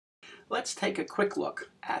Let's take a quick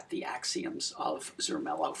look at the axioms of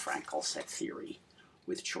zermelo-frankel set theory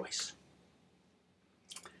with choice.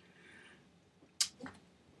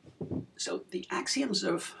 So the axioms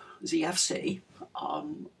of ZFC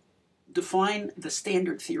define the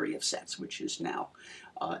standard theory of sets, which is now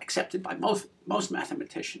accepted by most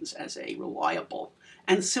mathematicians as a reliable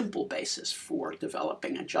and simple basis for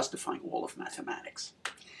developing and justifying all of mathematics.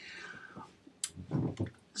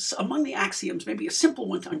 So among the axioms, maybe a simple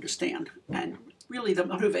one to understand, and really the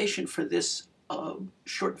motivation for this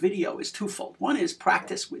short video is twofold. One is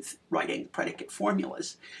practice with writing predicate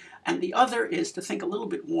formulas, and the other is to think a little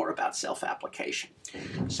bit more about self-application.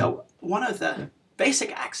 So one of the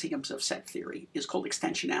basic axioms of set theory is called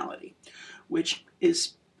extensionality, which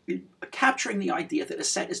is capturing the idea that a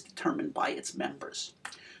set is determined by its members.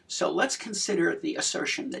 So let's consider the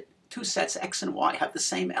assertion that two sets x and y have the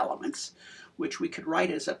same elements, which we could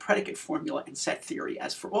write as a predicate formula in set theory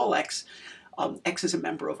as for all x, x is a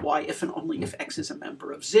member of y if and only if x is a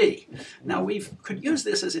member of z. Now we could use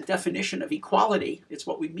this as a definition of equality. It's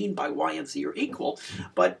what we mean by y and z are equal,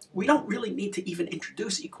 but we don't really need to even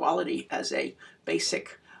introduce equality as a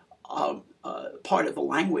basic part of the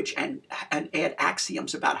language and add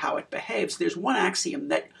axioms about how it behaves. There's one axiom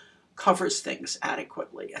that covers things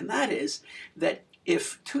adequately, and that is that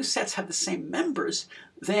if two sets have the same members,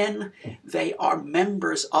 then they are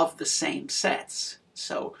members of the same sets.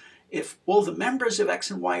 So if all the members of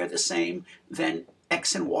x and y are the same, then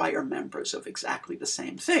x and y are members of exactly the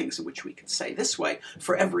same things, which we could say this way: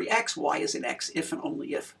 for every x, y is in x if and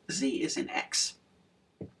only if z is in x.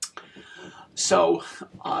 So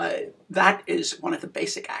that is one of the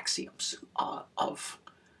basic axioms of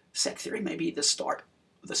set theory, maybe the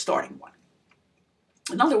starting one.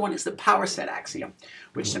 Another one is the power set axiom,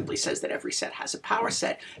 which simply says that every set has a power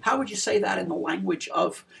set. How would you say that in the language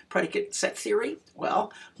of predicate set theory?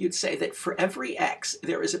 Well, you'd say that for every x,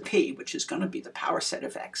 there is a p, which is going to be the power set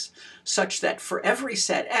of x, such that for every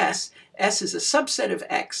set s, s is a subset of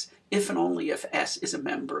x if and only if s is a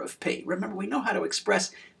member of p. Remember, we know how to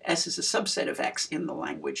express s as a subset of x in the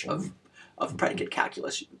language of predicate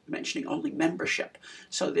calculus, mentioning only membership.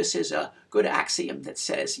 So this is a good axiom that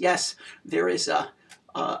says, yes, there is a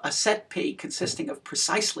set P consisting of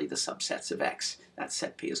precisely the subsets of x. That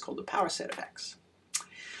set P is called the power set of x.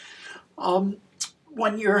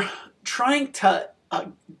 When you're trying to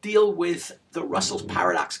deal with the Russell's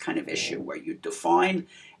paradox kind of issue, where you define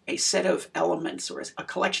a set of elements or a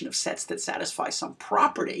collection of sets that satisfy some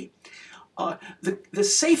property, the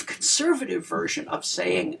safe conservative version of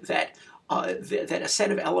saying that that a set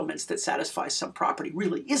of elements that satisfies some property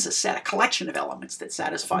really is a set, a collection of elements that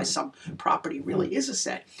satisfies some property really is a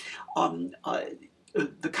set.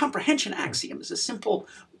 The comprehension axiom is a simple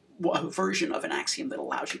version of an axiom that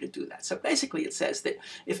allows you to do that. So basically it says that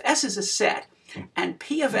if S is a set and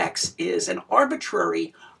P of X is an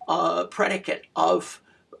arbitrary predicate of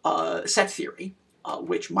set theory,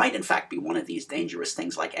 which might in fact be one of these dangerous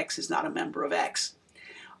things like X is not a member of X,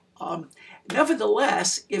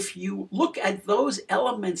 nevertheless, if you look at those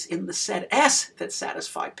elements in the set S that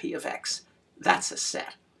satisfy P of X, that's a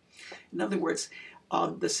set. In other words,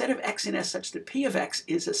 the set of X in S such that P of X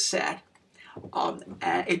is a set, and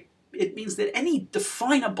it means that any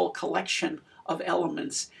definable collection of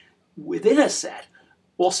elements within a set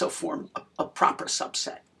also form a proper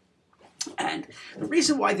subset. And the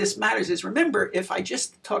reason why this matters is, remember, if I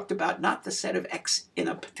just talked about not the set of x in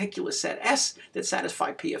a particular set S that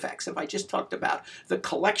satisfy P of X, if I just talked about the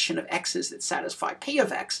collection of x's that satisfy P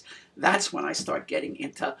of X, that's when I start getting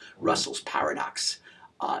into Russell's paradox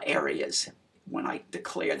areas, when I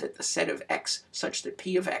declare that the set of x such that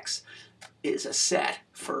P of X is a set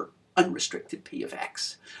for unrestricted P of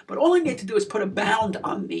X. But all I need to do is put a bound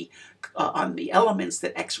on the elements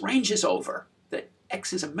that x ranges over,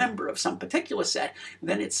 X is a member of some particular set,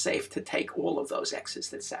 then it's safe to take all of those x's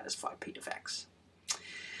that satisfy P of X.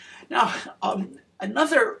 Now,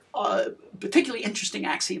 another particularly interesting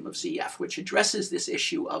axiom of ZF, which addresses this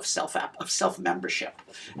issue of self-membership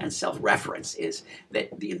and self-reference, is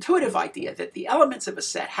that the intuitive idea that the elements of a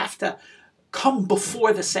set have to come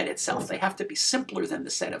before the set itself. They have to be simpler than the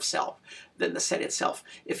set itself.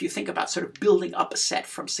 If you think about sort of building up a set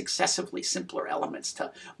from successively simpler elements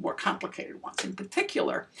to more complicated ones. In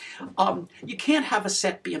particular, you can't have a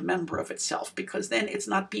set be a member of itself, because then it's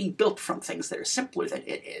not being built from things that are simpler than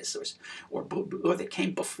it is, or that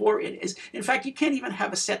came before it is. In fact, you can't even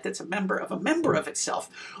have a set that's a member of itself.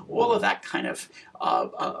 All of that kind of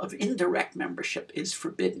indirect membership is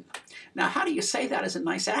forbidden. Now, how do you say that as a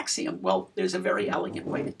nice axiom? Well, there's a very elegant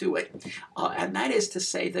way to do it, and that is to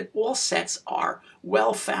say that all sets sets are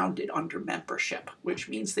well-founded under membership, which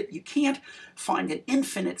means that you can't find an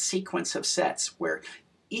infinite sequence of sets where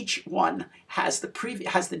each one has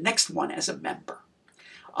the next one as a member.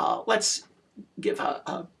 Let's give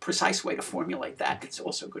a precise way to formulate that. It's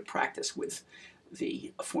also good practice with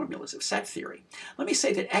the formulas of set theory. Let me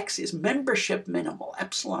say that X is membership minimal,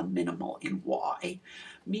 epsilon minimal in Y,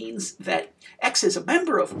 means that X is a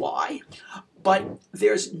member of Y, but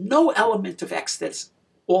there's no element of X that's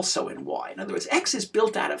also in Y. In other words, X is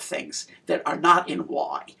built out of things that are not in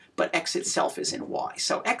Y, but X itself is in Y.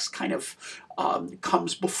 So X kind of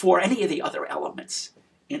comes before any of the other elements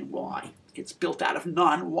in Y. It's built out of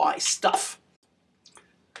non-Y stuff.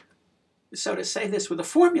 So to say this with a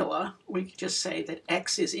formula, we could just say that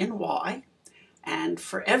X is in Y, and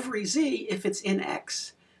for every Z, if it's in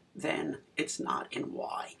X, then it's not in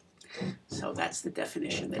Y. So that's the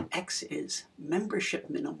definition, that X is membership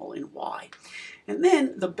minimal in Y. And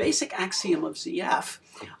then the basic axiom of ZF,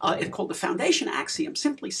 it's called the foundation axiom,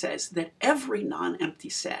 simply says that every non-empty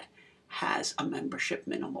set has a membership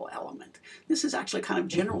minimal element. This is actually a kind of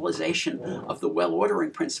generalization of the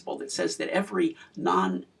well-ordering principle that says that every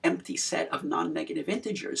non-empty set of non-negative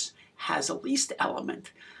integers has a least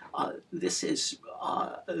element. This is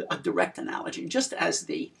a direct analogy, just as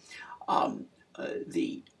the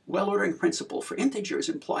well-ordering principle for integers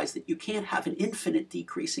implies that you can't have an infinite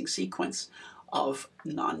decreasing sequence of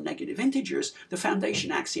non-negative integers. The foundation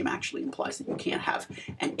axiom actually implies that you can't have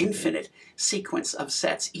an infinite sequence of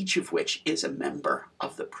sets, each of which is a member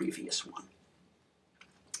of the previous one.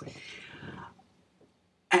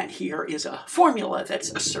 And here is a formula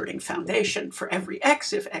that's asserting foundation for every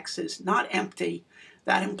X. If X is not empty,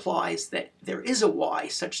 that implies that there is a Y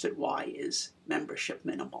such that Y is membership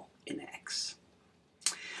minimal in X.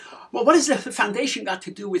 Well, what has the foundation got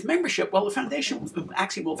to do with membership? Well, the foundation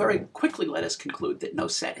axiom will very quickly let us conclude that no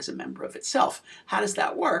set is a member of itself. How does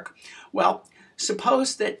that work? Well,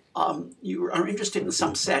 suppose that you are interested in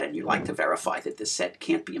some set and you'd like to verify that this set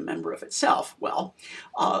can't be a member of itself. Well,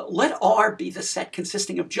 let R be the set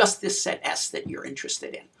consisting of just this set S that you're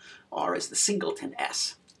interested in. R is the singleton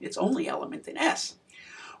S. Its only element in S.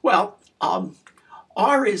 Well,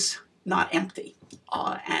 R is not empty.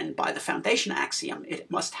 And by the foundation axiom, it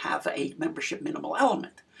must have a membership minimal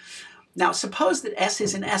element. Now, suppose that S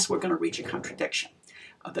is in S, we're going to reach a contradiction.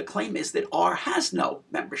 The claim is that R has no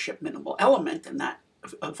membership minimal element, and that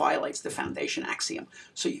violates the foundation axiom.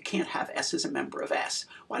 So you can't have S as a member of S.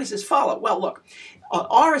 Why does this follow? Well, look,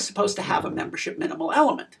 R is supposed to have a membership minimal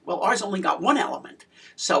element. Well, R's only got one element.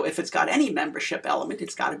 So if it's got any membership element,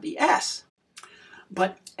 it's got to be S.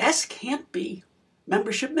 But S can't be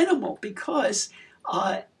membership minimal because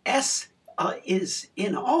S is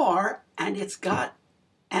in R, and it's got,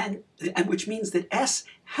 and which means that S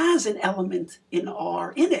has an element in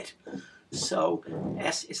R in it. So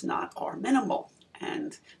S is not R minimal,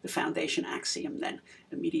 and the foundation axiom then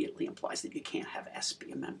immediately implies that you can't have S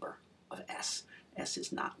be a member of S. S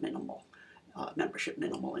is not minimal, membership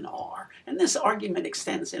minimal in R. And this argument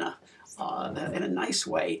extends in a nice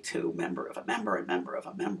way to member of a member and member of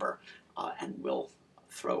a member, and we'll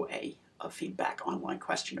throw a feedback online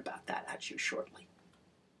question about that at you shortly.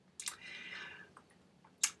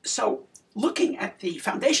 So, looking at the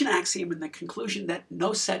foundation axiom and the conclusion that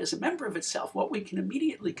no set is a member of itself, what we can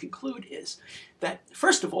immediately conclude is that,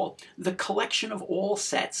 first of all, the collection of all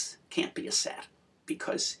sets can't be a set,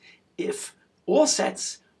 because if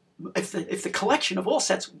the collection of all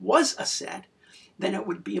sets was a set, then it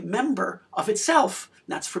would be a member of itself.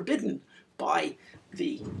 That's forbidden by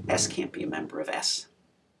the S can't be a member of S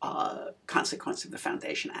consequence of the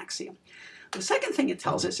foundation axiom. The second thing it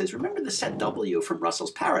tells us is, remember the set W from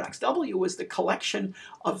Russell's paradox. W is the collection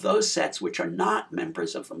of those sets which are not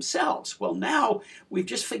members of themselves. Well, now we've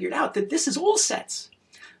just figured out that this is all sets,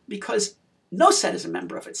 because no set is a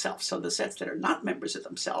member of itself. So the sets that are not members of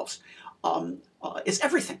themselves is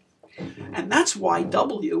everything. And that's why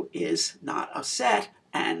W is not a set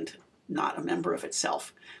and not a member of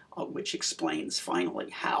itself, which explains finally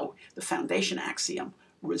how the foundation axiom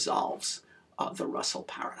resolves the Russell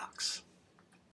paradox.